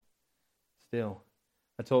still.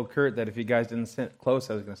 I told Kurt that if you guys didn't sit close,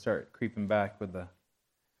 I was going to start creeping back with the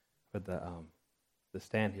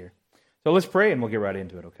stand here. So let's pray and we'll get right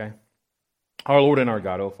into it, okay? Our Lord and our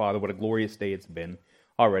God, oh Father, what a glorious day it's been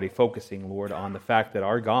already, focusing, Lord, on the fact that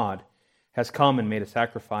our God has come and made a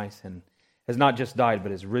sacrifice and has not just died,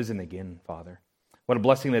 but has risen again, Father. What a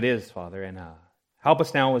blessing that is, Father, and help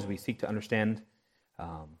us now as we seek to understand,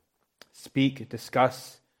 speak,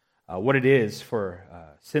 discuss what it is for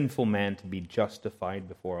sinful man to be justified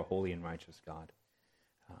before a holy and righteous God.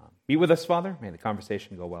 Be with us, Father. May the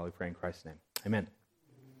conversation go well. We pray in Christ's name. Amen.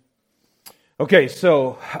 Okay,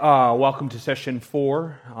 so welcome to session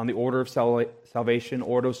 4 on the order of salvation,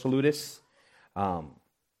 Ordo Salutis.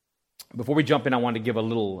 Before we jump in, I want to give a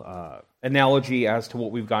little analogy as to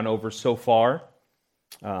what we've gone over so far.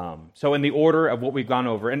 So in the order of what we've gone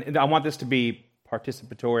over, and I want this to be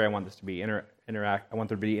participatory, I want this to be I want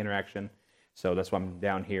there to be interaction, so that's why I'm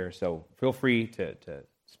down here. So feel free to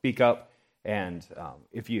speak up, and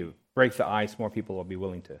if you break the ice, more people will be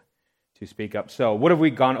willing to speak up. So what have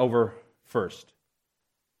we gone over first?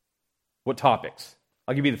 What topics?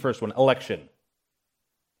 I'll give you the first one, election.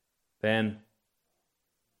 Then,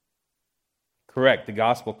 correct, the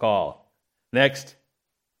gospel call. Next,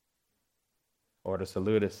 Ordo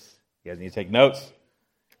Salutis. You guys need to take notes.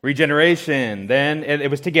 Regeneration. Then, it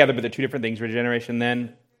was together, but they're two different things. Regeneration,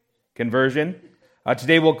 then conversion.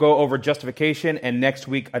 Today we'll go over justification, and next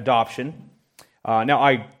week, adoption. Now,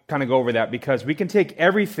 I kind of go over that because we can take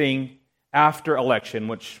everything after election,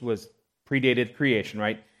 which was predated creation,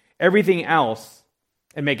 right? Everything else,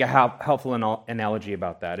 and make a helpful analogy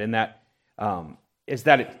about that. And that is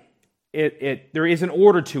that there is an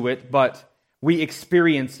order to it, but we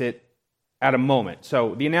experience it at a moment.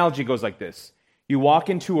 So the analogy goes like this. You walk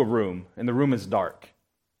into a room, and the room is dark.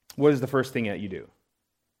 What is the first thing that you do?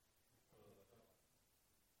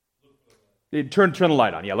 You turn the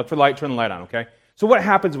light on. Yeah, look for the light, turn the light on, okay? So what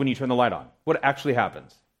happens when you turn the light on? What actually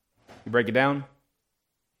happens? You break it down?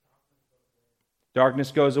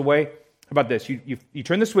 Darkness goes away. How about this? You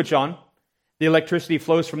turn the switch on. The electricity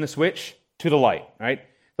flows from the switch to the light, right?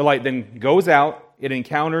 The light then goes out. It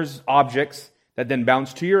encounters objects that then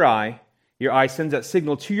bounce to your eye. Your eye sends that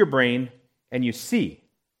signal to your brain, and you see,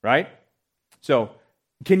 right? So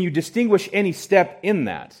can you distinguish any step in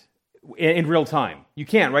that in real time? You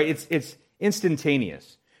can't, right? It's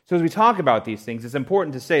instantaneous. So as we talk about these things, it's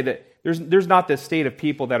important to say that there's not this state of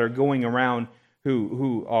people that are going around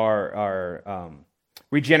who are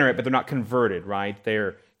regenerate, but they're not converted, right?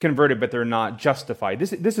 They're converted, but they're not justified.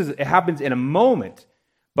 It happens in a moment,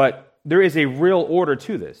 but there is a real order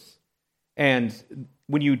to this. And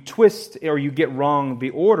when you twist or you get wrong the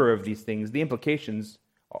order of these things, the implications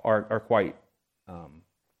are quite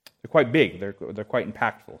they're quite big. They're quite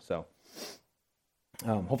impactful. So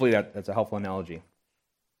hopefully that's a helpful analogy.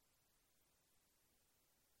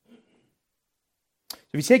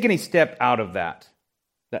 So if you take any step out of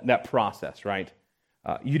that process, right,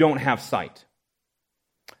 you don't have sight.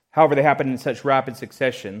 However, they happen in such rapid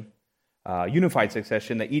succession, unified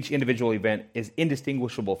succession, that each individual event is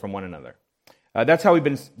indistinguishable from one another. That's how we've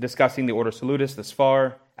been discussing the Ordo Salutis thus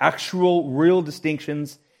far. Actual, real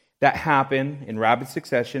distinctions that happen in rapid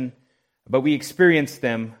succession, but we experience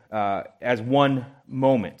them as one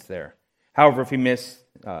moment there. However, if we miss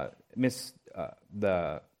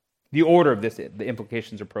the order of this, the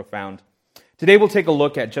implications are profound. Today we'll take a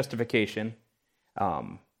look at justification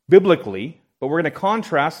biblically, but we're going to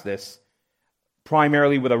contrast this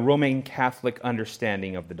primarily with a Roman Catholic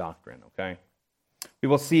understanding of the doctrine, okay? We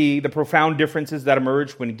will see the profound differences that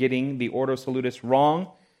emerge when getting the Ordo Salutis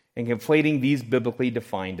wrong and conflating these biblically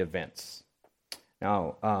defined events.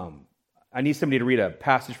 Now, I need somebody to read a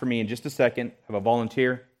passage for me in just a second. Have a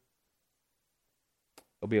volunteer.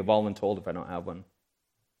 There'll be a voluntold if I don't have one.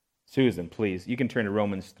 Susan, please. You can turn to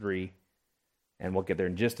Romans 3, and we'll get there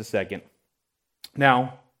in just a second.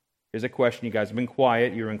 Now, here's a question. You guys have been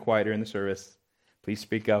quiet. You were quiet during the service. Please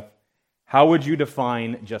speak up. How would you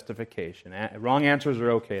define justification? Wrong answers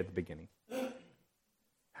are okay at the beginning.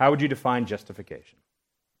 How would you define justification?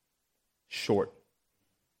 Short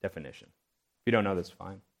definition. If you don't know, that's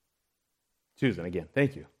fine. Susan, again,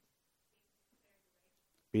 thank you.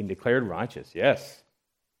 Being declared righteous, yes.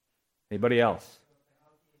 Anybody else?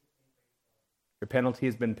 Your penalty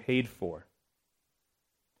has been paid for.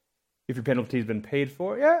 If your penalty has been paid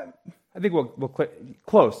for, yeah, I think we'll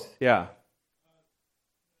close, yeah.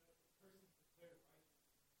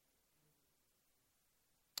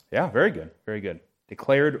 Yeah, very good, very good.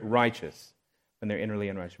 Declared righteous when they're inwardly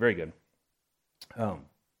unrighteous. Very good.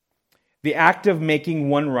 The act of making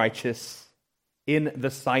one righteous in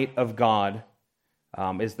the sight of God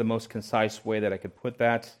is the most concise way that I could put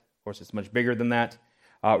that. Of course, it's much bigger than that.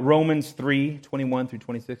 Romans 3:21 through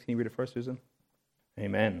 26. Can you read it first, Susan?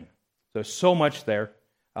 Amen. So much there.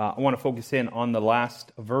 I want to focus in on the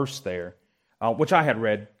last verse there, which I had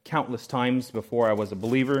read countless times before I was a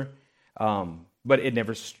believer, but it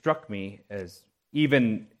never struck me as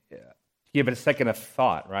even give it a second of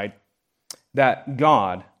thought, right? That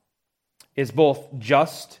God is both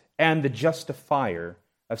just and the justifier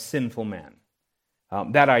of sinful man.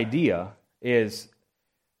 That idea is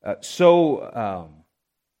so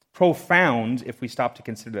profound if we stop to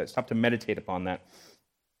consider that, stop to meditate upon that.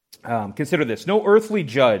 Consider this. No earthly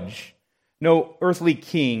judge, no earthly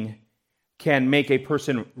king can make a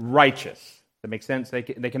person righteous. That makes sense? They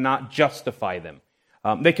cannot justify them.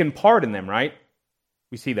 They can pardon them, right?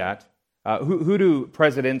 We see that. Who do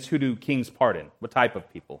presidents, who do kings pardon? What type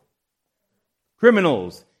of people?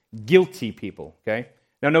 Criminals, guilty people, okay?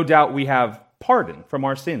 Now, no doubt we have pardon from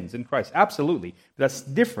our sins in Christ. Absolutely. But that's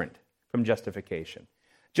different from justification.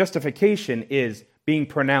 Justification is being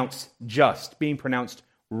pronounced just, being pronounced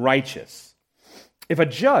righteous. If a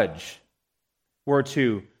judge were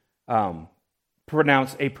to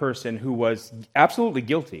pronounce a person who was absolutely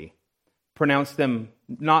guilty, pronounce them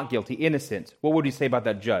not guilty, innocent, what would he say about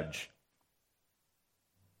that judge?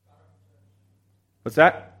 What's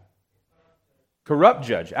that? Corrupt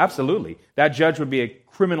judge, absolutely. That judge would be a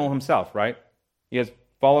criminal himself, right? You guys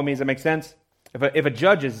follow me? Does that make sense? If a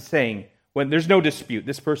judge is saying, when there's no dispute,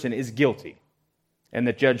 this person is guilty, and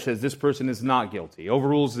the judge says this person is not guilty,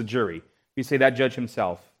 overrules the jury, you say that judge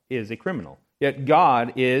himself is a criminal. Yet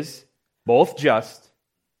God is both just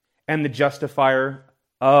and the justifier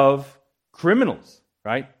of criminals,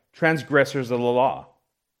 right? Transgressors of the law.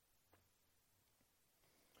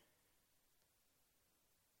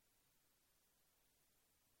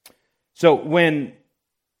 So when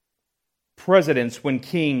presidents, when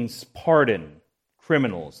kings pardon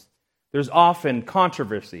criminals, there's often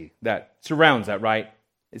controversy that surrounds that, right?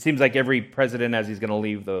 It seems like every president, as he's going to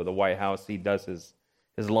leave the White House, he does his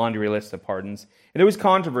laundry list of pardons. And there was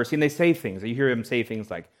controversy, and they say things. You hear him say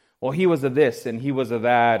things like, well, he was a this, and he was a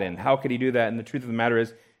that, and how could he do that? And the truth of the matter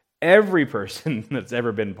is, every person that's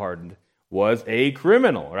ever been pardoned was a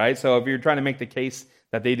criminal, right? So if you're trying to make the case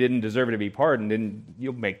that they didn't deserve to be pardoned, then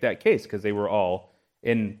you'll make that case, because they were all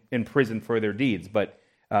in prison for their deeds. But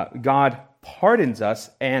God pardons us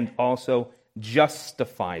and also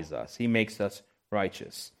justifies us. He makes us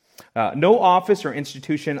righteous. No office or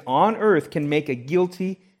institution on earth can make a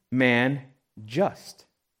guilty man just.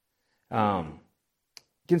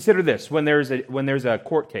 Consider this: when there's a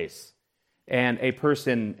court case and a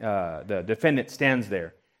person, the defendant stands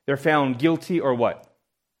there, they're found guilty or what?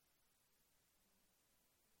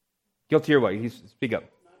 Guilty or what? Speak up.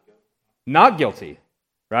 Not guilty,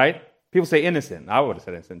 right? People say innocent. I would have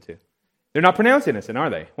said innocent too. They're not pronounced innocent, are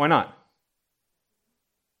they? Why not?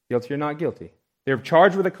 Guilty or not guilty. They're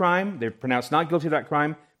charged with a crime. They're pronounced not guilty of that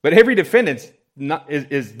crime. But every defendant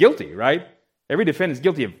is guilty, right? Every defendant is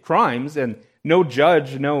guilty of crimes, and no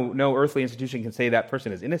judge, no earthly institution can say that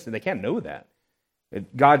person is innocent. They can't know that.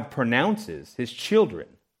 God pronounces his children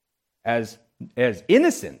as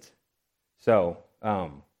innocent. So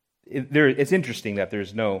it's interesting that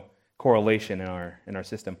there's no correlation in our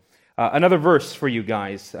system. Another verse for you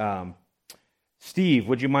guys. Steve,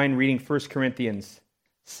 would you mind reading 1 Corinthians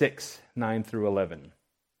 6, 9 through 11?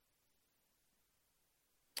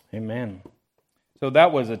 Amen. So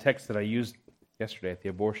that was a text that I used yesterday at the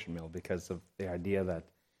abortion mill because of the idea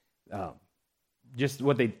that just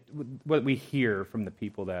what we hear from the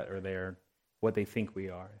people that are there, what they think we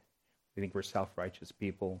are. They think we're self-righteous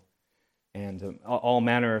people and all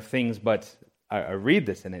manner of things, but I read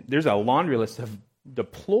this in it. There's a laundry list of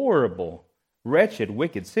deplorable, wretched,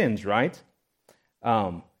 wicked sins, right?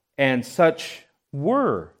 And such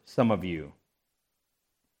were some of you.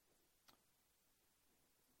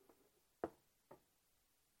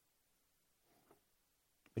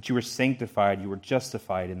 But you were sanctified, you were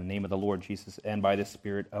justified in the name of the Lord Jesus and by the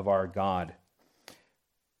Spirit of our God.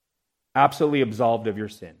 Absolutely absolved of your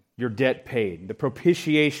sin, your debt paid, the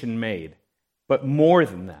propitiation made. But more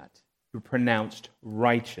than that, you were pronounced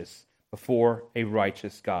righteous before a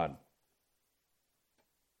righteous God.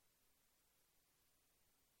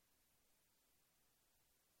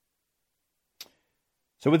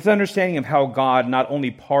 So with this understanding of how God not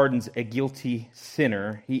only pardons a guilty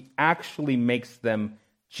sinner, he actually makes them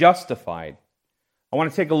justified. I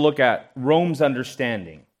want to take a look at Rome's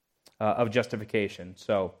understanding of justification.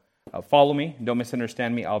 So follow me, don't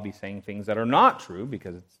misunderstand me. I'll be saying things that are not true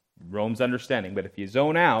because it's Rome's understanding. But if you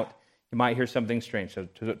zone out, you might hear something strange. So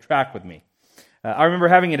track with me. I remember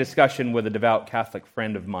having a discussion with a devout Catholic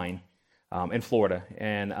friend of mine in Florida,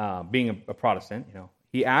 and being a Protestant,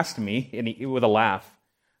 he asked me, with a laugh,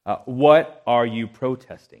 what are you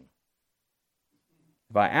protesting?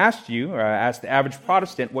 If I asked you, or I asked the average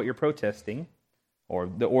Protestant what you're protesting, or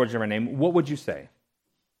the origin of our name, what would you say?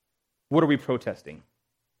 What are we protesting?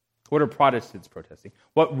 What are Protestants protesting?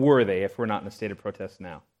 What were they if we're not in a state of protest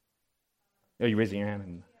now? Are you raising your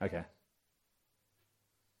hand? Okay.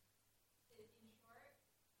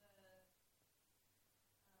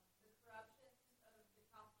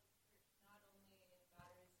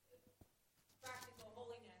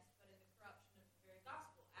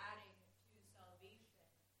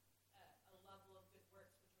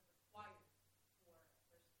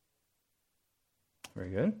 Very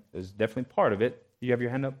good. There's definitely part of it. You have your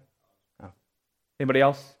hand up? Oh. Anybody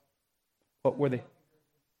else? What were they?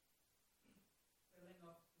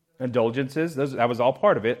 Indulgences. That was all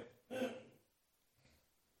part of it.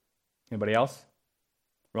 Anybody else?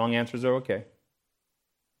 Wrong answers are okay.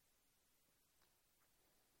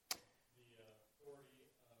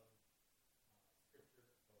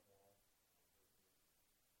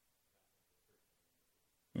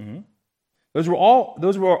 Mm-hmm. Those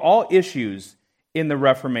were all issues in the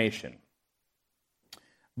Reformation.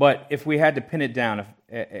 But if we had to pin it down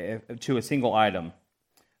to a single item,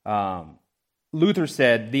 Luther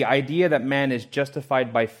said, the idea that man is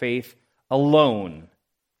justified by faith alone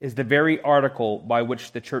is the very article by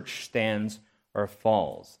which the church stands or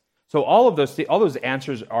falls. So all those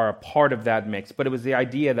answers are a part of that mix, but it was the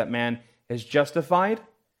idea that man is justified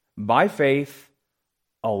by faith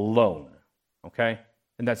alone. Okay?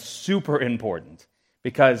 And that's super important,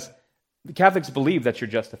 because the Catholics believe that you're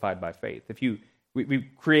justified by faith.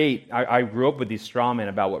 I grew up with these straw men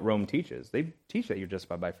about what Rome teaches. They teach that you're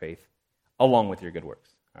justified by faith along with your good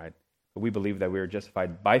works. All right? But we believe that we are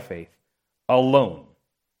justified by faith alone,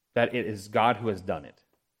 that it is God who has done it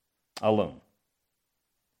alone.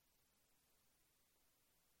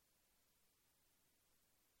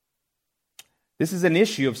 This is an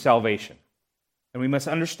issue of salvation, and we must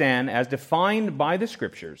understand, as defined by the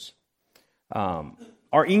Scriptures,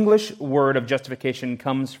 our English word of justification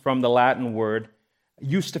comes from the Latin word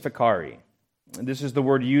justificare. This is the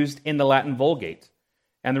word used in the Latin Vulgate.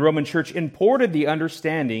 And the Roman Church imported the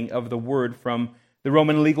understanding of the word from the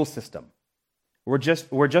Roman legal system, where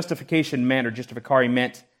justification meant, or justificare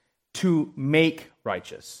meant, to make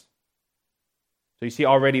righteous. So you see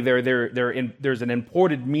already there's an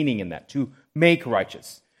imported meaning in that, to make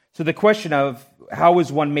righteous. So the question of how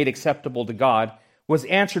is one made acceptable to God was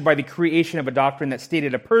answered by the creation of a doctrine that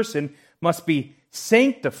stated a person must be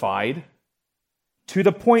sanctified to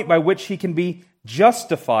the point by which he can be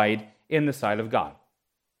justified in the sight of God.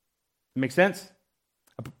 Make sense?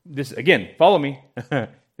 This, again, follow me.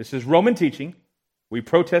 This is Roman teaching. We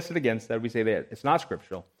protested against that. We say that it's not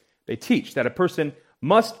scriptural. They teach that a person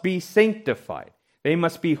must be sanctified. They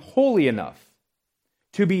must be holy enough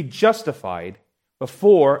to be justified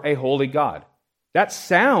before a holy God. That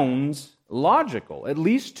sounds logical, at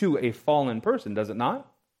least to a fallen person, does it not?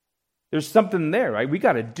 There's something there, right? We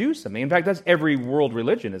got to do something. In fact, that's every world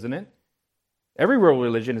religion, isn't it? Every world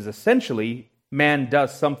religion is essentially man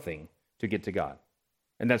does something to get to God.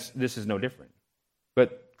 And this is no different.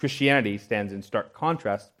 But Christianity stands in stark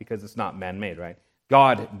contrast because it's not man-made, right?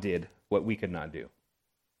 God did what we could not do.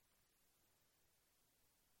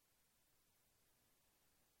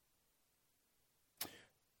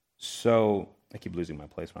 So, I keep losing my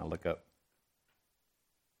place when I look up.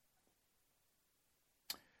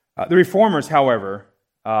 The Reformers, however,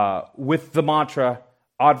 with the mantra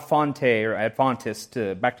ad fonte or ad fontes,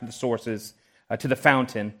 back to the sources, to the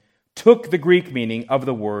fountain, took the Greek meaning of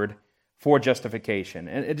the word for justification.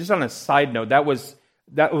 And just on a side note, that was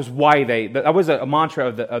why that was a mantra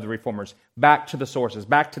of the Reformers, back to the sources,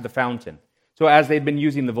 back to the fountain. So as they'd been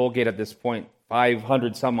using the Vulgate at this point,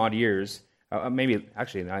 500 some odd years, maybe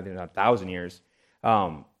actually not 1,000 years,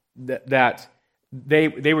 that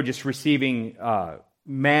they were just receiving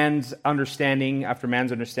man's understanding after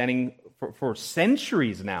man's understanding for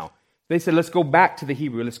centuries now. They said, let's go back to the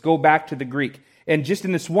Hebrew, let's go back to the Greek. And just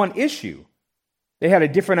in this one issue, they had a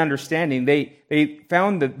different understanding. They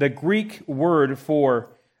found the Greek word for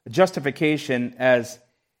justification as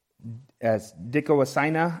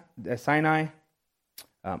dikoasinai.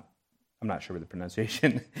 I'm not sure of the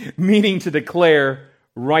pronunciation, meaning to declare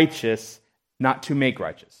righteous, not to make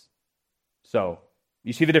righteous. So,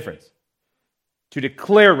 you see the difference. To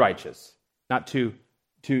declare righteous, not to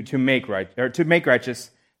make right, or to make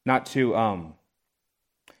righteous, not to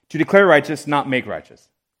declare righteous, not make righteous.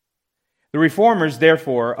 The Reformers,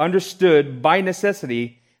 therefore, understood by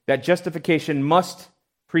necessity that justification must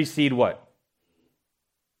precede what?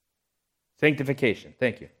 Sanctification.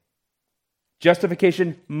 Thank you.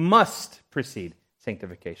 Justification must precede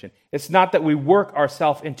sanctification. It's not that we work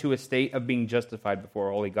ourselves into a state of being justified before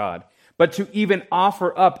a holy God, but to even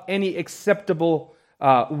offer up any acceptable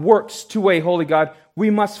works to a holy God, we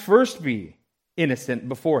must first be innocent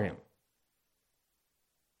before Him.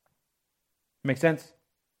 Make sense?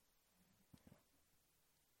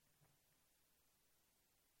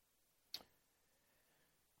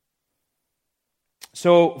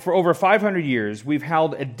 So, for over 500 years, we've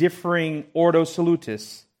held a differing Ordo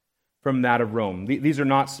Salutis from that of Rome. These are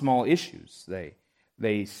not small issues.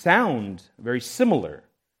 They sound very similar,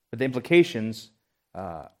 but the implications,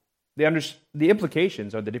 the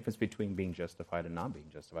implications are the difference between being justified and not being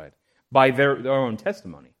justified by their own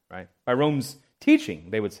testimony, right? By Rome's teaching,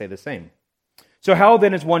 they would say the same. So, how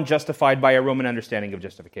then is one justified by a Roman understanding of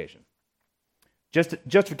justification?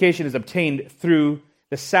 Justification is obtained through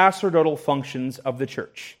the sacerdotal functions of the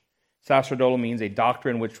church. Sacerdotal means a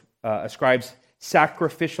doctrine which ascribes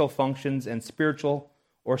sacrificial functions and spiritual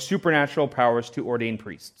or supernatural powers to ordained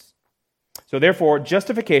priests. So therefore,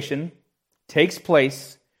 justification takes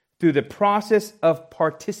place through the process of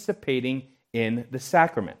participating in the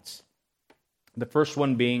sacraments. The first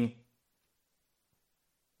one being,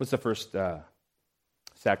 what's the first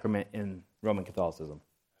sacrament in Roman Catholicism?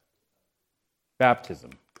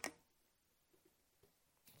 Baptism.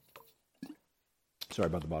 Sorry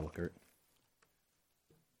about the bottle, Kurt.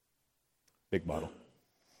 Big bottle.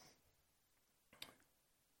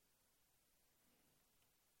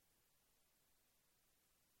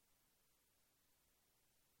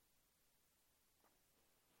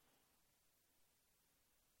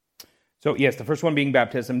 So yes, the first one being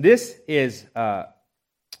baptism. This is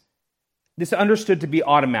understood to be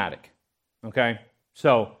automatic. Okay,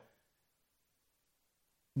 so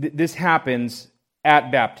this happens at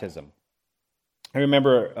baptism. I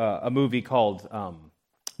remember a movie called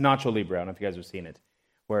Nacho Libre. I don't know if you guys have seen it,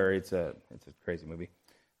 where it's a crazy movie.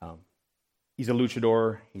 He's a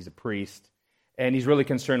luchador, he's a priest, and he's really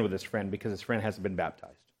concerned with his friend because his friend hasn't been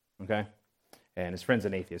baptized. Okay, and his friend's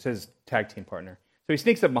an atheist, his tag team partner. So he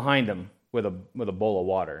sneaks up behind him with a bowl of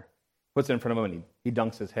water, puts it in front of him, and he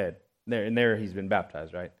dunks his head. There he's been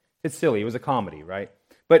baptized. Right? It's silly. It was a comedy, right?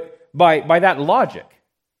 But by that logic,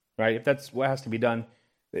 right? If that's what has to be done.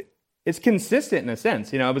 It's consistent in a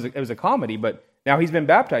sense. You know, it was a comedy, but now he's been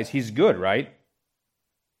baptized. He's good, right?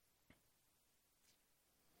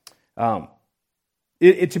 To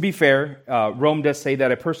be fair, Rome does say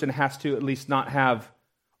that a person has to at least not have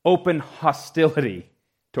open hostility.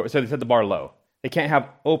 So they set the bar low. They can't have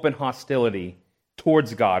open hostility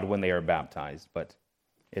towards God when they are baptized, but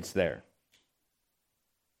it's there.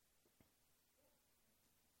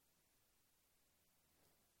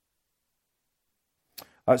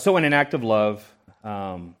 So in an act of love,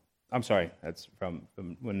 I'm sorry, that's from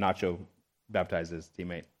when Nacho baptized his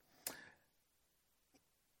teammate.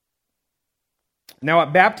 Now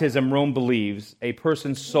at baptism, Rome believes a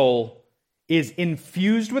person's soul is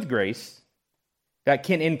infused with grace that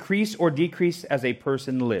can increase or decrease as a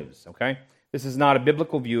person lives, okay? This is not a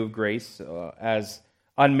biblical view of grace as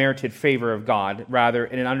unmerited favor of God, rather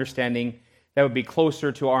in an understanding that would be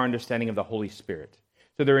closer to our understanding of the Holy Spirit.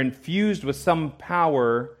 So they're infused with some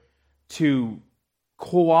power to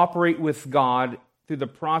cooperate with God through the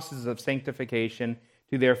process of sanctification,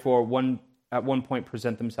 to therefore at one point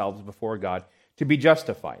present themselves before God to be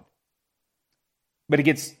justified. But it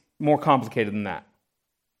gets more complicated than that.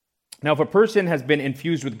 Now, if a person has been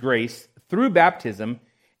infused with grace through baptism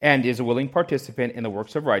and is a willing participant in the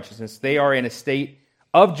works of righteousness, they are in a state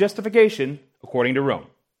of justification according to Rome.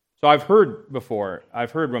 So I've heard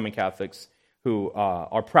Roman Catholics who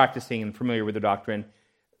are practicing and familiar with the doctrine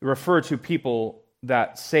refer to people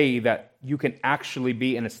that say that you can actually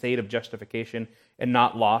be in a state of justification and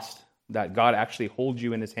not lost, that God actually holds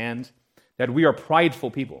you in His hands, that we are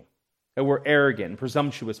prideful people, that we're arrogant and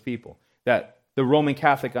presumptuous people, that the Roman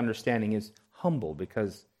Catholic understanding is humble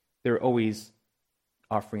because they're always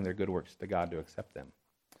offering their good works to God to accept them.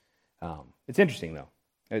 It's interesting, though.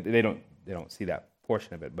 They don't see that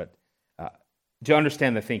portion of it, but to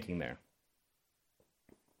understand the thinking there.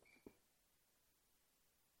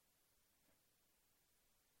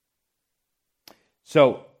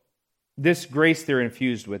 So, this grace they're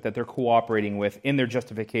infused with, that they're cooperating with in their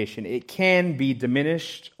justification, it can be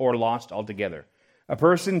diminished or lost altogether. A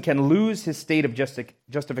person can lose his state of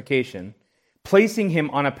justification, placing him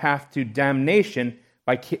on a path to damnation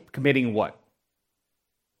by committing what?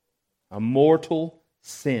 A mortal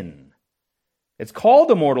sin. It's called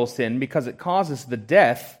a mortal sin because it causes the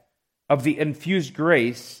death of the infused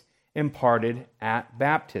grace imparted at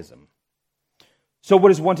baptism. So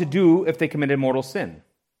what is one to do if they committed mortal sin?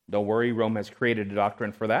 Don't worry, Rome has created a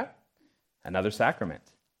doctrine for that. Another sacrament.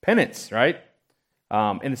 Penance, right?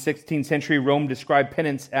 In the 16th century, Rome described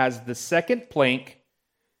penance as the second plank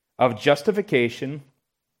of justification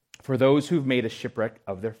for those who've made a shipwreck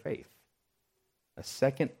of their faith. A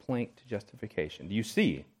second plank to justification. Do you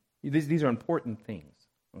see? These are important things.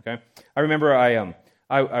 Okay, I remember I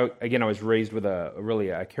was raised with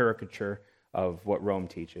a caricature of what Rome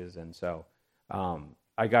teaches, and so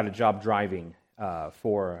I got a job driving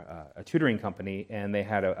for a tutoring company, and they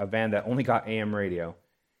had a van that only got AM radio,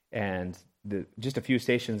 and just a few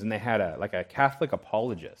stations, and they had a Catholic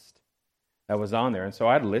apologist that was on there, and so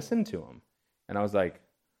I'd listen to him, and I was like,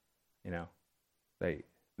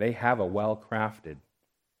 they have a well-crafted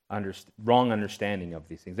wrong understanding of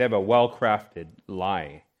these things. They have a well-crafted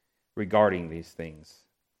lie regarding these things.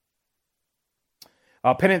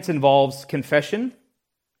 Penance involves confession,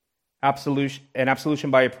 absolution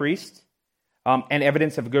by a priest, and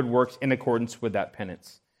evidence of good works in accordance with that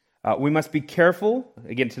penance. We must be careful,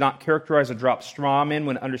 again, to not characterize or drop straw men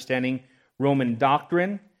when understanding Roman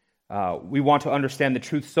doctrine. We want to understand the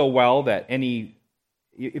truth so well that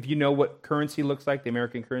if you know what currency looks like, the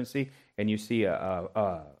American currency, and you see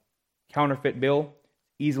a counterfeit bill,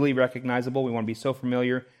 easily recognizable. We want to be so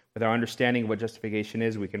familiar with our understanding of what justification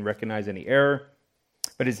is, we can recognize any error.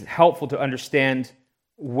 But it's helpful to understand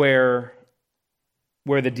where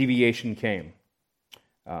the deviation came.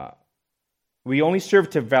 We only serve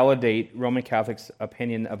to validate Roman Catholics'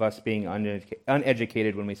 opinion of us being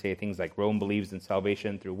uneducated when we say things like Rome believes in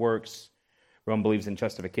salvation through works, Rome believes in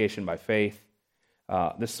justification by faith.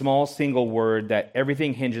 The small single word that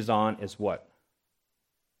everything hinges on is what?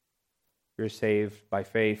 You're saved by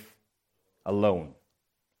faith alone.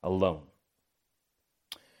 Alone.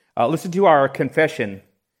 Listen to our confession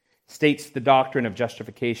states the doctrine of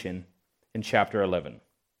justification in chapter 11.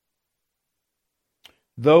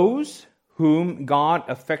 Those whom God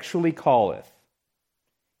effectually calleth,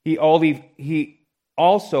 he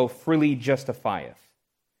also freely justifieth,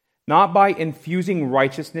 not by infusing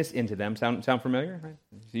righteousness into them. Sound familiar? Right?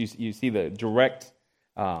 You see the direct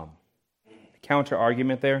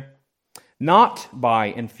counter-argument there. Not by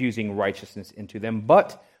infusing righteousness into them,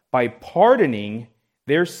 but by pardoning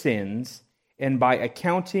their sins and by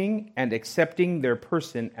accounting and accepting their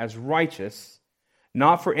person as righteous,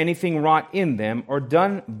 not for anything wrought in them or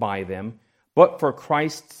done by them, but for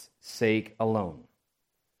Christ's sake alone.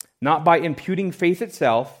 Not by imputing faith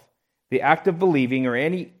itself, the act of believing, or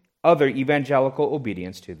any other evangelical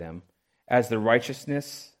obedience to them as their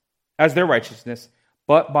righteousness,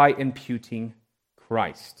 but by imputing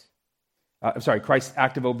Christ's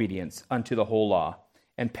active obedience unto the whole law,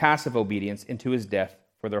 and passive obedience into his death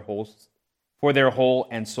for their whole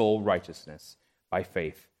and sole righteousness by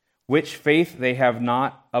faith, which faith they have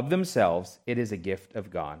not of themselves, it is a gift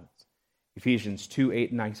of God. Ephesians 2, 8,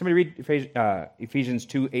 and 9. Somebody read Ephesians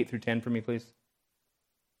 2, 8 through 10 for me, please.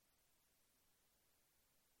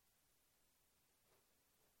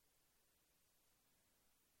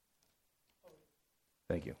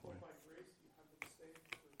 Thank you.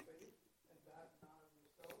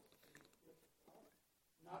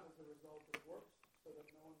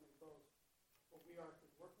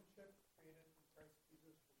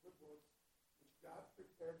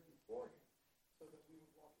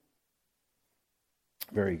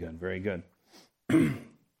 Very good, very good.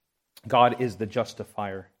 God is the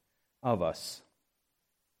justifier of us.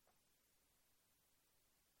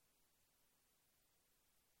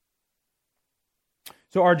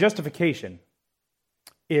 So our justification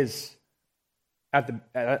is at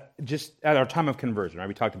our time of conversion. Right?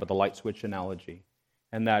 We talked about the light switch analogy,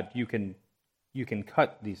 and that you can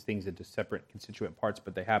cut these things into separate constituent parts,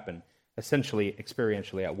 but they happen essentially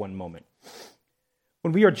experientially at one moment.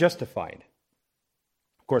 When we are justified,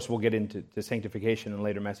 of course, we'll get into the sanctification in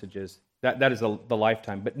later messages. That is the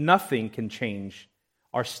lifetime, but nothing can change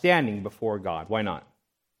our standing before God. Why not?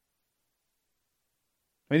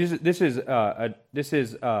 I mean, this is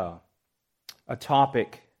a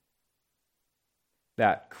topic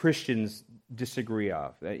that Christians disagree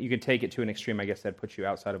of. You can take it to an extreme, I guess that puts you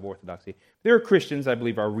outside of orthodoxy. There are Christians, I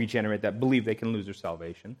believe, are regenerate that believe they can lose their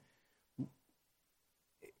salvation.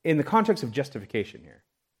 In the context of justification here,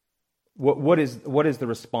 what is the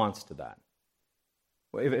response to that?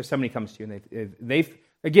 If somebody comes to you and they've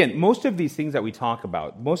again, most of these things that we talk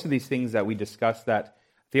about, most of these things that we discuss that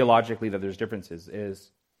theologically that there's differences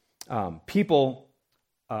is people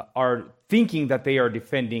are thinking that they are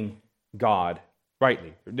defending God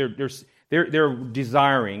rightly. They're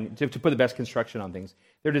desiring to put the best construction on things.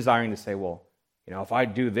 They're desiring to say, well, if I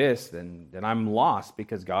do this, then I'm lost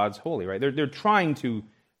because God's holy, right? They're trying to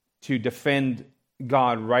defend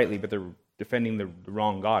God rightly, but they're defending the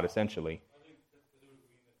wrong God, essentially.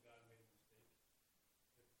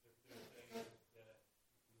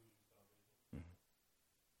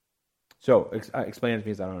 So, explain it to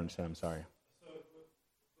me, because I don't understand. I'm sorry.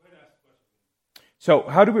 So,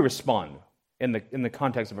 how do we respond in the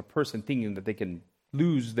context of a person thinking that they can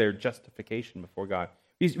lose their justification before God?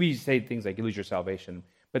 We say things like you lose your salvation,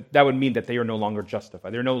 but that would mean that they are no longer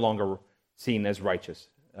justified. They're no longer seen as righteous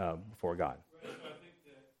before God. Right, so I think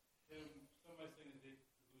that somebody saying that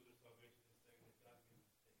they lose their salvation is saying that God made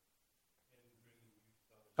a mistake and bringing you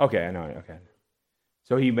salvation. Okay, I know. Okay.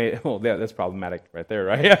 So he made, well, yeah, that's problematic right there,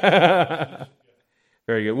 right?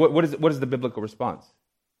 Very good. What is the biblical response?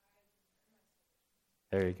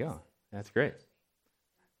 There you go. That's great.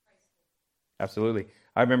 Absolutely.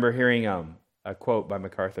 I remember hearing a quote by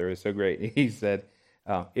MacArthur. It was so great. He said,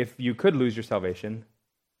 if you could lose your salvation,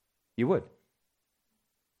 you would.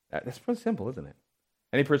 That's pretty simple, isn't it?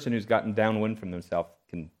 Any person who's gotten downwind from themselves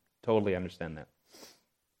can totally understand that.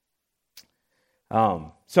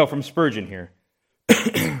 So from Spurgeon here,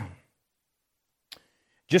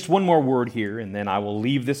 just one more word here, and then I will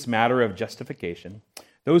leave this matter of justification.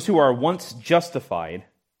 Those who are once justified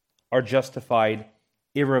are justified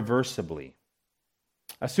irreversibly.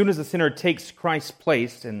 As soon as the sinner takes Christ's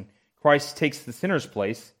place and Christ takes the sinner's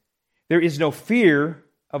place, there is no fear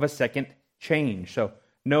of a second change. So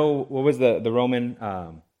no, what was the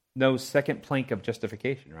Roman, no second plank of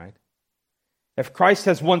justification, right? If Christ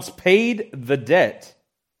has once paid the debt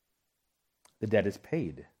is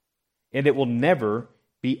paid. And it will never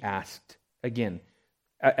be asked again.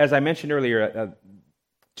 As I mentioned earlier,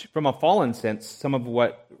 from a fallen sense, some of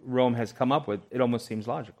what Rome has come up with, it almost seems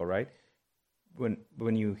logical, right?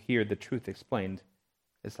 When you hear the truth explained,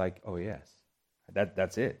 it's like, oh yes,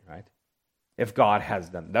 that's it, right? If God has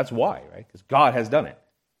done it. That's why, right? Because God has done it.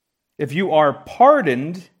 If you are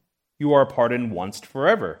pardoned, you are pardoned once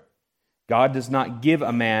forever. God does not give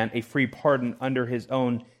a man a free pardon under his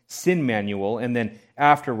own sin manual and then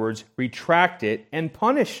afterwards retract it and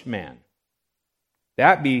punish man.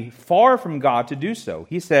 That be far from God to do so.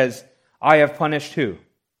 He says, I have punished who?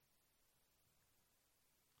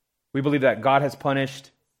 We believe that God has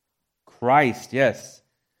punished Christ, yes.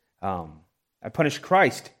 I punished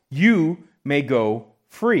Christ. You may go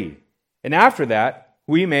free. And after that,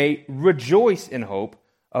 we may rejoice in hope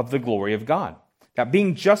of the glory of God. That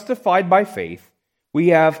being justified by faith, we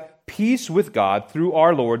have peace with God through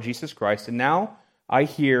our Lord Jesus Christ. And now I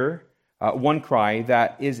hear one cry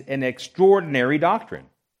that is an extraordinary doctrine.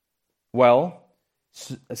 Well,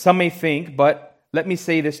 some may think, but let me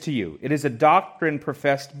say this to you. It is a doctrine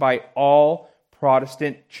professed by all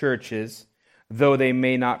Protestant churches, though they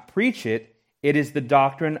may not preach it. It is the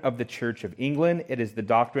doctrine of the Church of England. It is the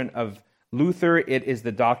doctrine of Luther. It is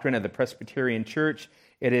the doctrine of the Presbyterian Church.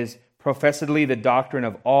 It is professedly the doctrine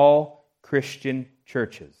of all Christian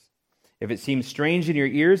churches. If it seems strange in your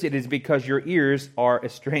ears, it is because your ears are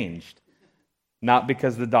estranged, not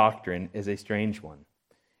because the doctrine is a strange one.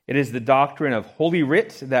 It is the doctrine of Holy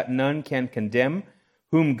Writ that none can condemn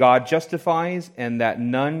whom God justifies, and that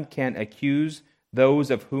none can accuse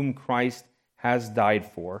those of whom Christ has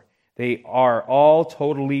died for. They are all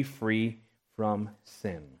totally free from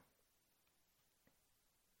sin.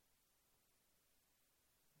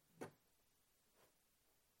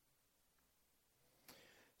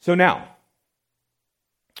 So now,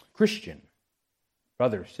 Christian,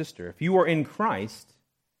 brother, sister, if you are in Christ,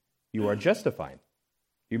 you are justified.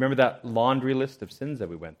 You remember that laundry list of sins that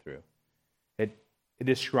we went through? It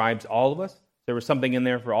describes all of us. There was something in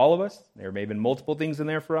there for all of us. There may have been multiple things in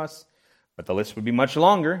there for us, but the list would be much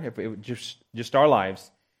longer if it was just our lives.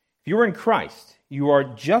 If you are in Christ, you are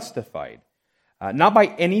justified, not by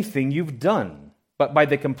anything you've done, but by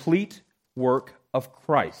the complete work of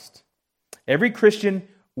Christ. Every Christian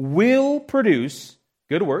will produce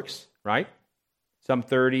good works, right? Some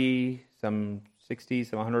 30, some 60,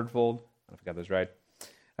 some 100-fold. I forgot those right.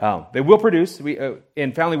 They will produce.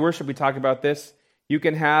 In family worship, we talk about this. You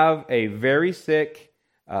can have a very sick,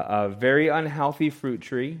 a very unhealthy fruit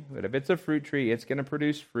tree, but if it's a fruit tree, it's going to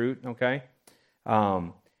produce fruit, okay?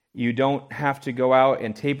 You don't have to go out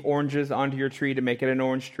and tape oranges onto your tree to make it an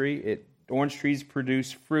orange tree. Orange trees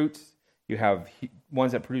produce fruits. You have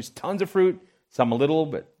ones that produce tons of fruit, some a little,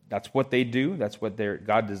 but that's what they do. That's what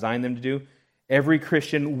God designed them to do. Every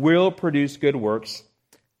Christian will produce good works,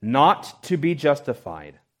 not to be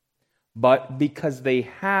justified, but because they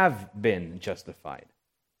have been justified.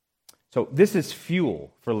 So this is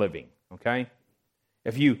fuel for living, okay?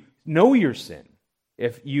 If you know your sin,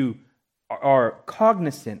 if you are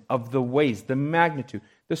cognizant of the ways, the magnitude,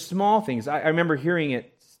 the small things. I remember hearing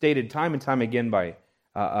it stated time and time again by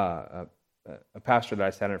a pastor that I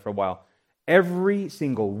sat in for a while. Every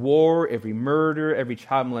single war, every murder, every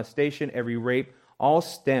child molestation, every rape, all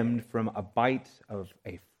stemmed from a bite of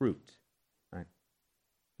a fruit. Right?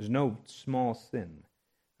 There's no small sin.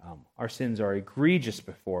 Our sins are egregious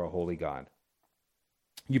before a holy God.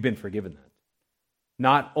 You've been forgiven that.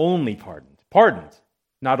 Not only pardoned,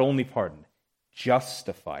 not only pardoned,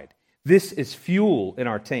 justified. This is fuel in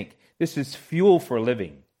our tank. This is fuel for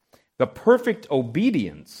living. The perfect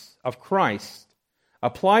obedience of Christ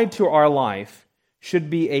applied to our life should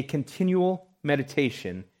be a continual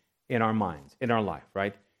meditation in our minds, in our life,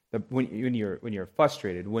 right? When you're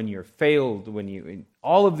frustrated, when you're failed, when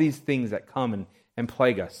all of these things that come and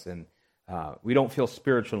plague us, and we don't feel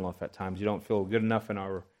spiritual enough at times. You don't feel good enough in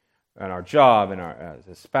our job, as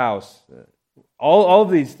a spouse, all of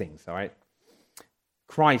these things. All right,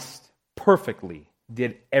 Christ perfectly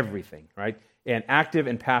did everything, right? And active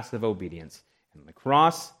and passive obedience. And the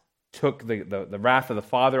cross took the wrath of the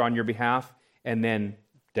Father on your behalf, and then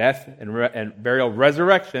death and burial,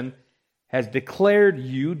 resurrection has declared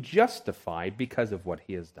you justified because of what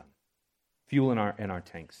He has done. Fuel in our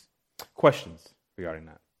tanks. Questions regarding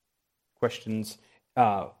that? Questions?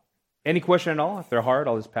 Any question at all? If they're hard,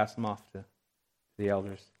 I'll just pass them off to the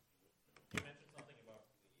elders. You mentioned something about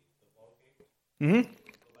the ball game. Mm-hmm.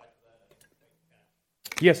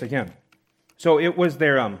 Yes, I can. So it was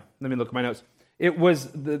their, let me look at my notes. It was,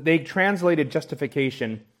 they translated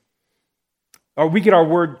justification, or we get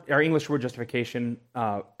our English word justification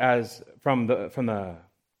as from the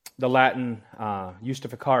Latin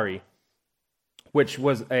justificare, which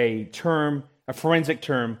was a forensic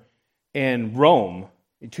term in Rome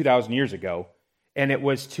 2,000 years ago, and it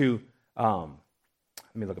was to, let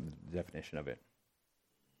me look up the definition of it.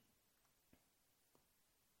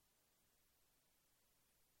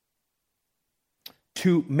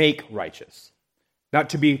 To make righteous.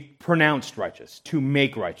 Not to be pronounced righteous, to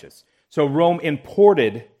make righteous. So Rome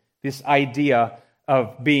imported this idea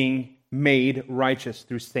of being made righteous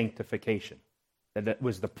through sanctification. That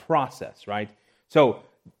was the process, right? So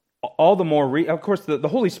all the more, of course, the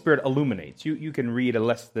Holy Spirit illuminates. You can read a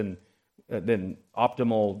less than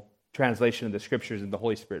optimal translation of the Scriptures, and the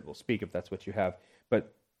Holy Spirit will speak if that's what you have.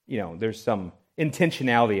 But, there's some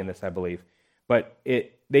intentionality in this, I believe. But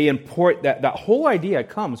they import that whole idea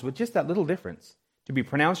comes with just that little difference. To be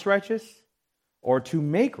pronounced righteous or to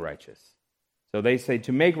make righteous. So they say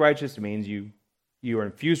to make righteous means you are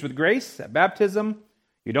infused with grace at baptism.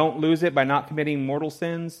 You don't lose it by not committing mortal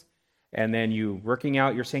sins. And then you working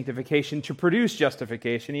out your sanctification to produce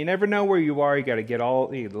justification. You never know where you are. You got to get all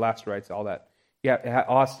the last rites, all that. Yeah, it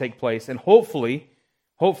all has to take place. And hopefully,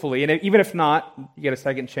 and even if not, you get a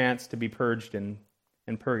second chance to be purged in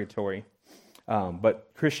purgatory.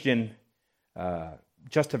 But Christian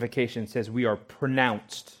justification says we are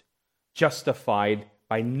pronounced justified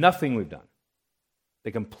by nothing we've done.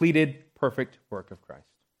 The completed, perfect work of Christ.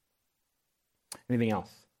 Anything else?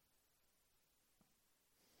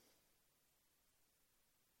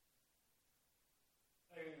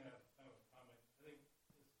 I have a comment. I think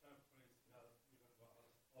it's kind of funny now that we went about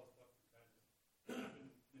all stuff and kind of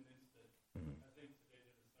in an instant. I think today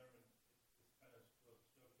in the sermon, it's kind of showed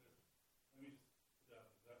this. Let me just put it out.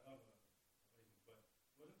 That I'm amazing, but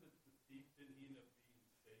wasn't the thief, didn't he end up being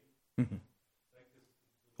saved? Mm-hmm. Like this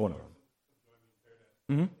One of them. enjoyment paradise.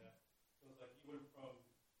 Mm-hmm. That. So it's like he went from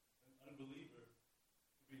an unbeliever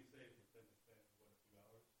to being saved within the span of a few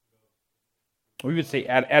hours. We would say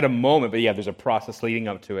at a moment, but yeah, there's a process leading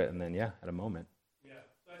up to it, and then at a moment. Yeah,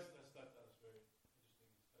 that was very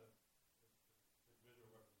interesting. The visual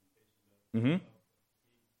representation of Mm-hmm.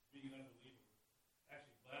 being an unbeliever,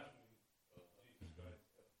 actually blaspheming Jesus Christ,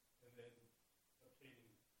 and then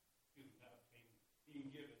being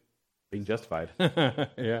given. Being justified.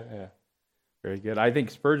 Yeah. Very good. I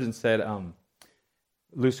think Spurgeon said,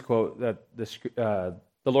 loose quote, that the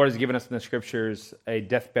Lord has given us in the Scriptures a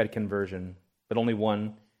deathbed conversion, but only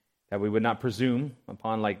one, that we would not presume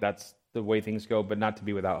upon, like that's the way things go, but not to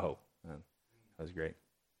be without hope. That was great.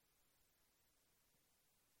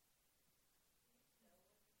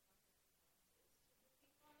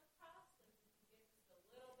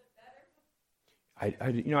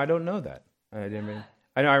 I don't know that. I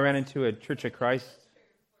know I ran into a Church of Christ.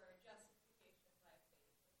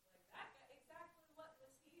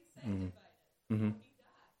 Mm-hmm.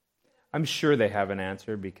 I'm sure they have an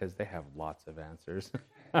answer because they have lots of answers.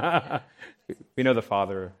 We know the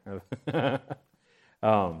Father. I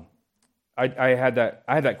had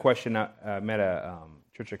that question. I met a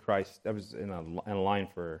Church of Christ. I was in a line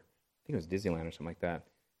for, I think it was Disneyland or something like that,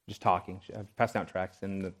 just talking, passing out tracts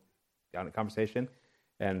and got in a conversation.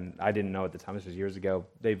 And I didn't know at the time, this was years ago,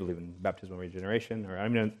 they believe in baptismal regeneration, or I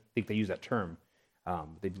don't think they use that term.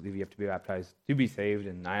 They believe you have to be baptized to be saved.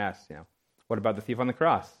 And I asked, what about the thief on the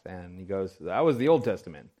cross? And he goes, that was the Old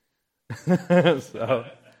Testament. So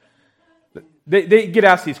they get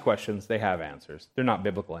asked these questions. They have answers. They're not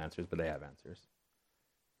biblical answers, but they have answers.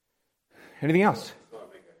 Anything else? So I'll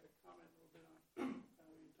make a comment a little bit on,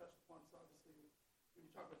 when you touched upon, so obviously, when you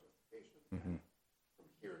talk about justification, from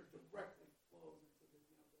here it directly flows into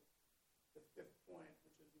the fifth point,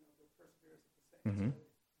 which is, the perseverance of the saints.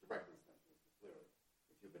 So directly stems from this clearly.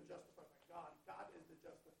 If you've been justified by God, God is the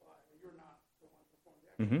justifier. You're not the one performing the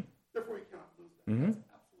action. Therefore, you cannot lose that. That's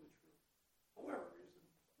absolutely true. However, there's an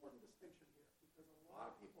important distinction here, because a lot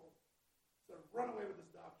of people sort of run away with this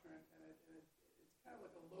doctrine, and it's kind of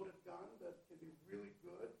like a loaded gun that can be really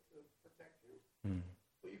good to protect you,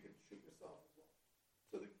 but you can shoot yourself as well.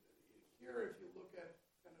 So here, if you look at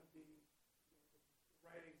kind of the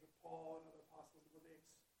writings of Paul and other apostles, where they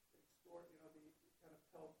extort, they kind of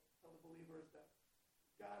tell the believers that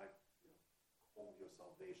you gotta hold your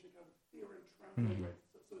salvation kind of fear and trembling, right?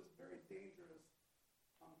 So it's very dangerous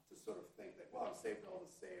to sort of think that, well, I'm saved, all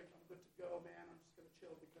is saved, I'm good to go, man, I'm just going to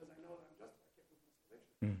chill because I know that I'm justified, I can't lose my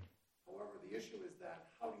salvation. However, the issue is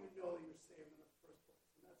that how do you know that you're saved in the first place?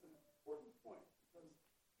 And that's an important point, because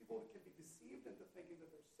people can be deceived into thinking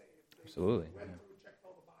that they're saved. They Absolutely. went through, checked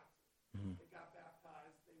all the boxes. They got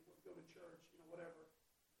baptized, they would go to church, whatever.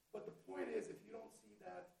 But the point is, if you don't see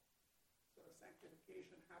that sort of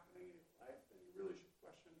sanctification happening in your life, then you really should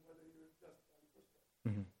question whether you're justified in the first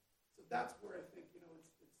place. So that's where I think,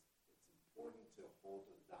 it's important to hold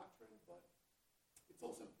to the doctrine, but it's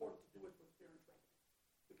also important to do it with fear and trembling.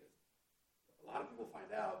 Because a lot of people find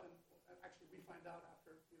out, and actually we find out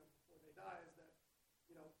after, before they die, is that,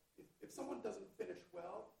 if someone doesn't finish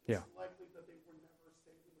well, it's likely that they were never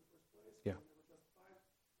saved in the first place, they were never justified.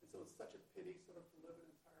 And so it's such a pity sort of to live an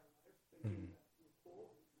entire life thinking that you're cool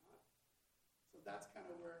and you're not. So that's kind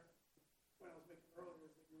of where the point I was making earlier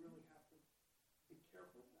is that you really have to be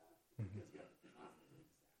careful of that, because you have to constantly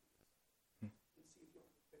examine yourself and see if you're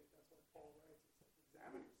on the faith. That's what Paul writes. It's like,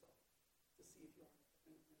 examine yourself to see if you're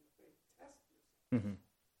on the faith. Test yourself.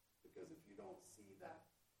 Because if you don't see that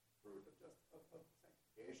fruit of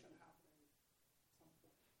sanctification happening at some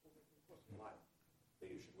point over the course of your life,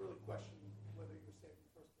 then you should really question whether you're saved in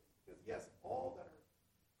the first place. Because yes, all that are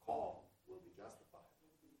called will be justified,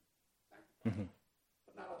 will be sanctified,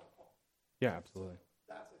 but not all are called. Yeah, absolutely.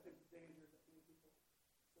 So that's, I think, the danger that many people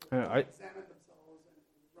sort of examine themselves and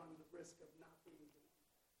run the risk of not being the one.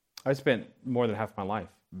 I spent more than half my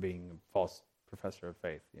life being a false professor of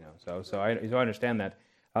faith, so I understand that.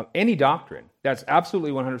 Any doctrine that's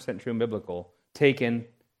absolutely 100% true and biblical, taken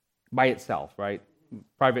by itself, right?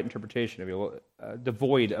 Private interpretation of it,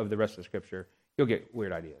 devoid of the rest of the Scripture, you'll get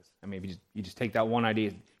weird ideas. I mean, you just take that one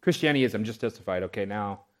idea. Christianity is, I'm just justified. Okay,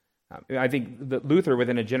 now, I think that Luther,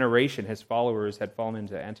 within a generation, his followers had fallen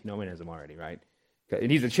into antinomianism already, right? And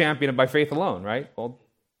he's a champion of by faith alone, right? Well,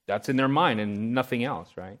 that's in their mind and nothing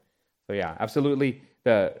else, right? So yeah, absolutely.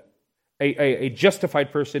 A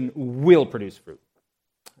justified person will produce fruit.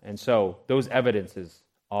 And so those evidences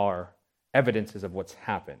are evidences of what's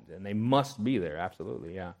happened, and they must be there,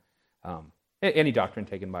 absolutely, yeah. Any doctrine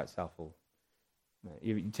taken by itself will...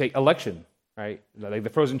 You take election, right? Like the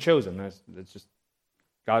frozen chosen, that's just...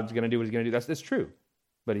 God's going to do what he's going to do. That's true.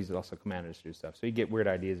 But he's also commanded us to do stuff. So you get weird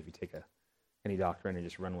ideas if you take any doctrine and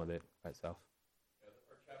just run with it by itself.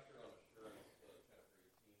 Our chapter on assurance, chapter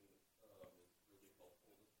 18, is really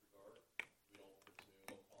helpful in this regard. We don't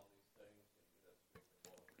presume upon these things, and that's been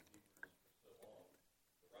involved in Hebrews for so long.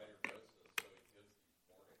 The writer knows this, so he gives these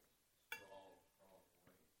warnings, strong warnings.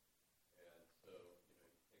 And so,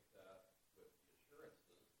 you take that with the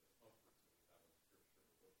assurances, the comforts that we have in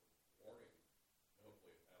Scripture, with the warning, and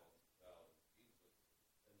hopefully it balances out in Jesus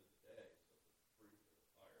at the end of the day, so the fruit of the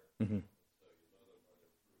fire. So you know them by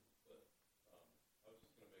their fruits. But I was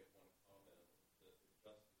just going to make one comment that in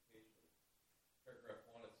justification, paragraph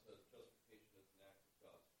 1, it says justification is an act of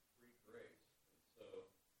God's free grace. And so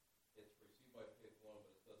it's received by faith alone,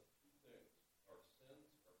 but it says two things. Our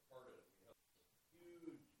sins are pardoned. We have this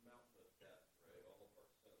huge mountain of debt, right? All of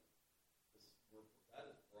our sins. That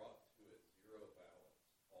is brought to a zero balance.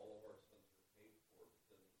 All of our sins are paid for, but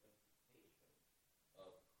then the imputation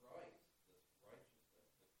of Christ, this righteousness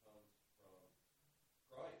that comes from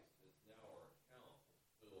Christ, is now our account is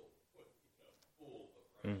filled with, full of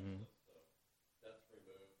righteousness. So that's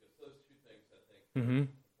removed. It's those two things I think are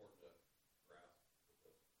important to grasp with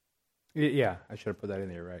this. Yeah, I should have put that in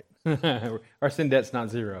there, right? Our sin debt's not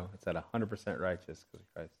zero. It's at 100% righteous because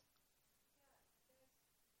of Christ.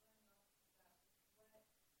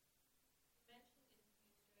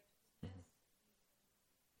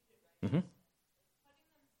 Mm-hmm.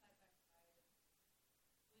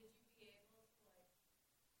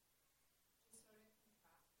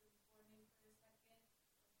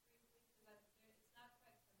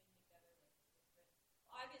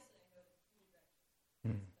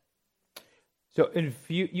 So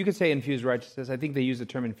you could say infused righteousness. I think they use the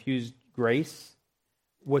term infused grace,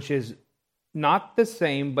 which is not the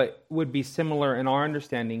same, but would be similar in our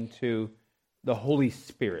understanding to the Holy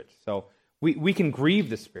Spirit. So we can grieve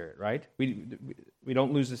the Spirit, right? We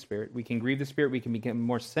don't lose the Spirit. We can grieve the Spirit. We can become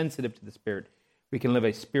more sensitive to the Spirit. We can live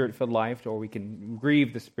a Spirit-filled life, or we can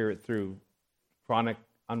grieve the Spirit through chronic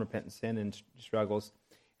unrepentant sin and struggles.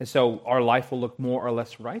 And so our life will look more or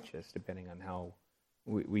less righteous depending on how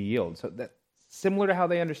we yield. So that's similar to how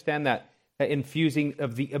they understand that infusing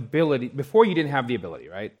of the ability. Before you didn't have the ability,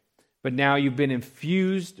 right? But now you've been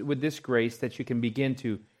infused with this grace that you can begin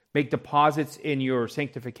to make deposits in your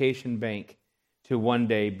sanctification bank to one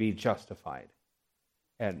day be justified.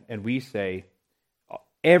 And we say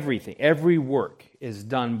everything, every work is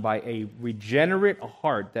done by a regenerate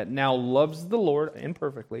heart that now loves the Lord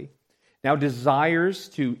imperfectly, now desires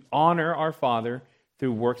to honor our Father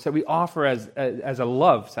through works that we offer as a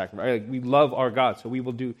love sacrifice. We love our God, so we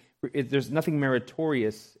will do. There's nothing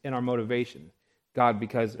meritorious in our motivation, God,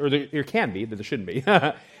 because there can be, but there shouldn't be.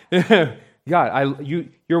 God,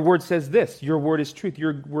 your word says this. Your word is truth.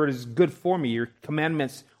 Your word is good for me. Your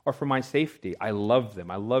commandments are for my safety. I love them.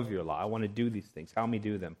 I love your law. I want to do these things. Help me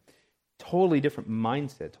do them. Totally different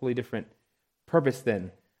mindset. Totally different purpose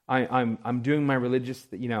than I'm doing my religious.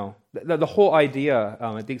 The whole idea.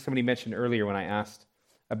 I think somebody mentioned earlier when I asked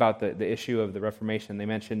about the issue of the Reformation. They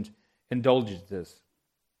mentioned indulgences,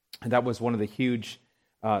 and that was one of the huge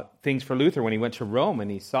things for Luther when he went to Rome and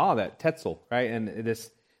he saw that Tetzel, right, and this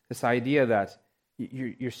idea that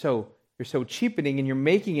you're so cheapening and you're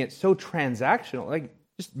making it so transactional, like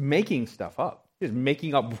just making stuff up, just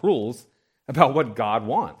making up rules about what God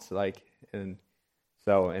wants, and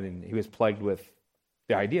he was plagued with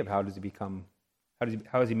the idea of how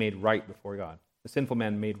is he made right before God? The sinful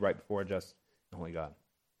man made right before a just and holy God.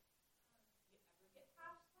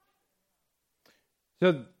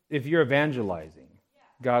 So if you're evangelizing,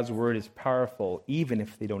 God's word is powerful even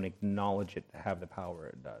if they don't acknowledge it to have the power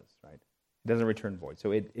it does, right? It doesn't return void.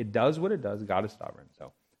 So it does what it does. God is sovereign.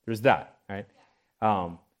 So there's that, right?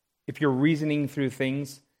 If you're reasoning through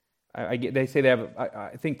things, they say they have,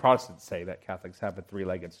 I think Protestants say that Catholics have a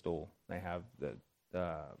three-legged stool. They have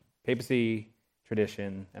the papacy,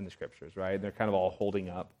 tradition, and the scriptures, right? They're kind of all holding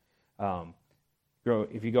up.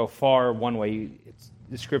 If you go far one way, it's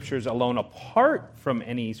the scriptures alone apart from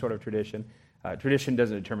any sort of tradition. Tradition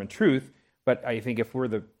doesn't determine truth, but I think if we're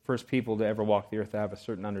the first people to ever walk the earth to have a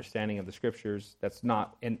certain understanding of the scriptures, that's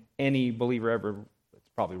not in any believer ever, it's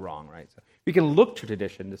probably wrong, right? So we can look to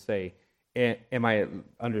tradition to say, am I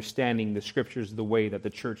understanding the scriptures the way that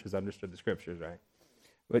the church has understood the scriptures, right?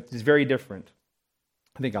 But it's very different.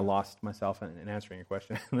 I think I lost myself in answering your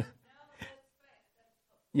question.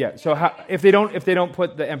 Yeah. So if they don't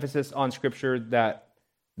put the emphasis on scripture that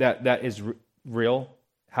is real,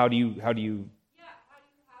 how do you? Yeah. How do you have it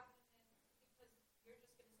because you're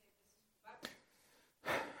just going to say this is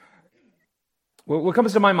the Bible? What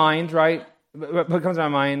comes to my mind, right? What comes to my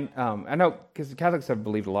mind? I know because the Catholics have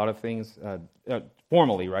believed a lot of things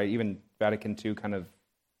formally, right? Even Vatican II kind of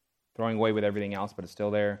throwing away with everything else, but it's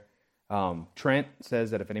still there. Trent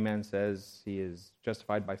says that if any man says he is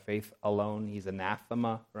justified by faith alone, he's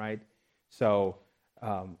anathema, right? So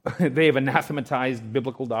they have anathematized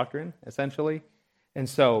biblical doctrine, essentially. And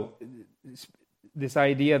so this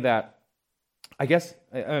idea that, I guess,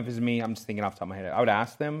 if it's me, I'm just thinking off the top of my head, I would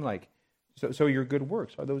ask them, so your good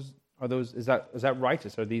works, are those is that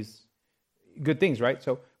righteous? Are these good things, right?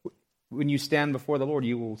 So when you stand before the Lord,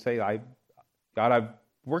 you will say, God, I've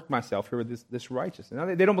worked myself here with this righteousness. Now,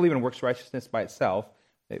 they don't believe in works righteousness by itself.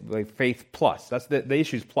 They believe faith plus. That's the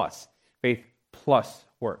issue is plus. Faith plus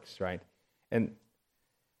works, right? And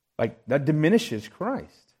that diminishes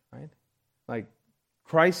Christ, right?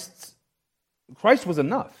 Christ was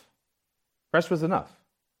enough. Christ was enough.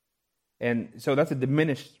 And so that's a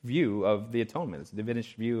diminished view of the atonement. It's a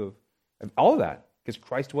diminished view of all of that, because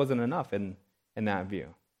Christ wasn't enough in that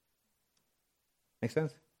view. Make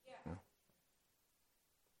sense? Yeah.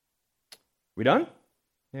 We done?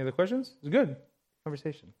 Any other questions? It's a good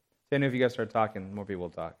conversation. So I know if you guys start talking, more people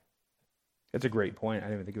will talk. That's a great point. I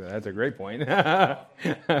didn't even think of that. That's a great point.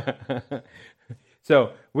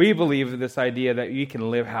 So we believe this idea that you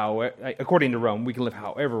can live according to Rome, we can live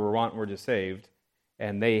however we want, we're just saved,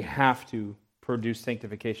 and they have to produce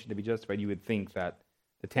sanctification to be justified. You would think that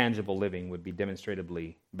the tangible living would be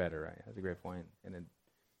demonstrably better, right? That's a great point. And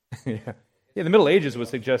then, the Middle Ages would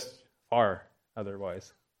suggest far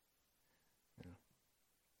otherwise. Yeah.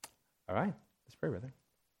 All right, let's pray, brother.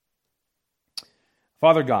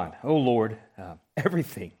 Father God, oh Lord,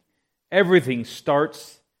 everything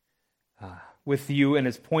starts with you and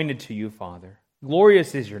is pointed to you, Father.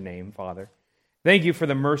 Glorious is your name, Father. Thank you for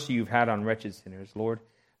the mercy you've had on wretched sinners, Lord.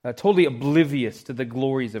 Totally oblivious to the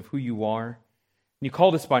glories of who you are. And you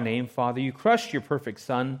called us by name, Father. You crushed your perfect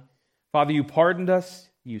Son. Father, you pardoned us.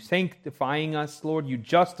 You sanctifying us, Lord. You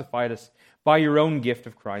justified us by your own gift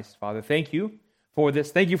of Christ, Father. Thank you for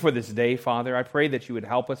this. Thank you for this day, Father. I pray that you would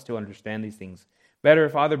help us to understand these things better,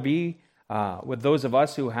 Father. Be with those of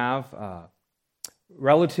us who have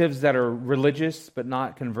relatives that are religious but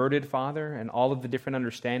not converted, Father, and all of the different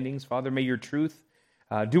understandings. Father, may your truth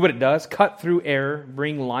do what it does, cut through error,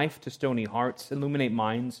 bring life to stony hearts, illuminate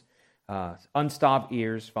minds, unstop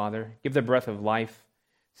ears, Father. Give the breath of life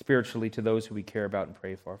spiritually to those who we care about and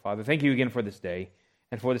pray for, Father. Thank you again for this day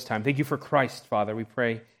and for this time. Thank you for Christ, Father. We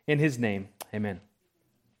pray in his name. Amen.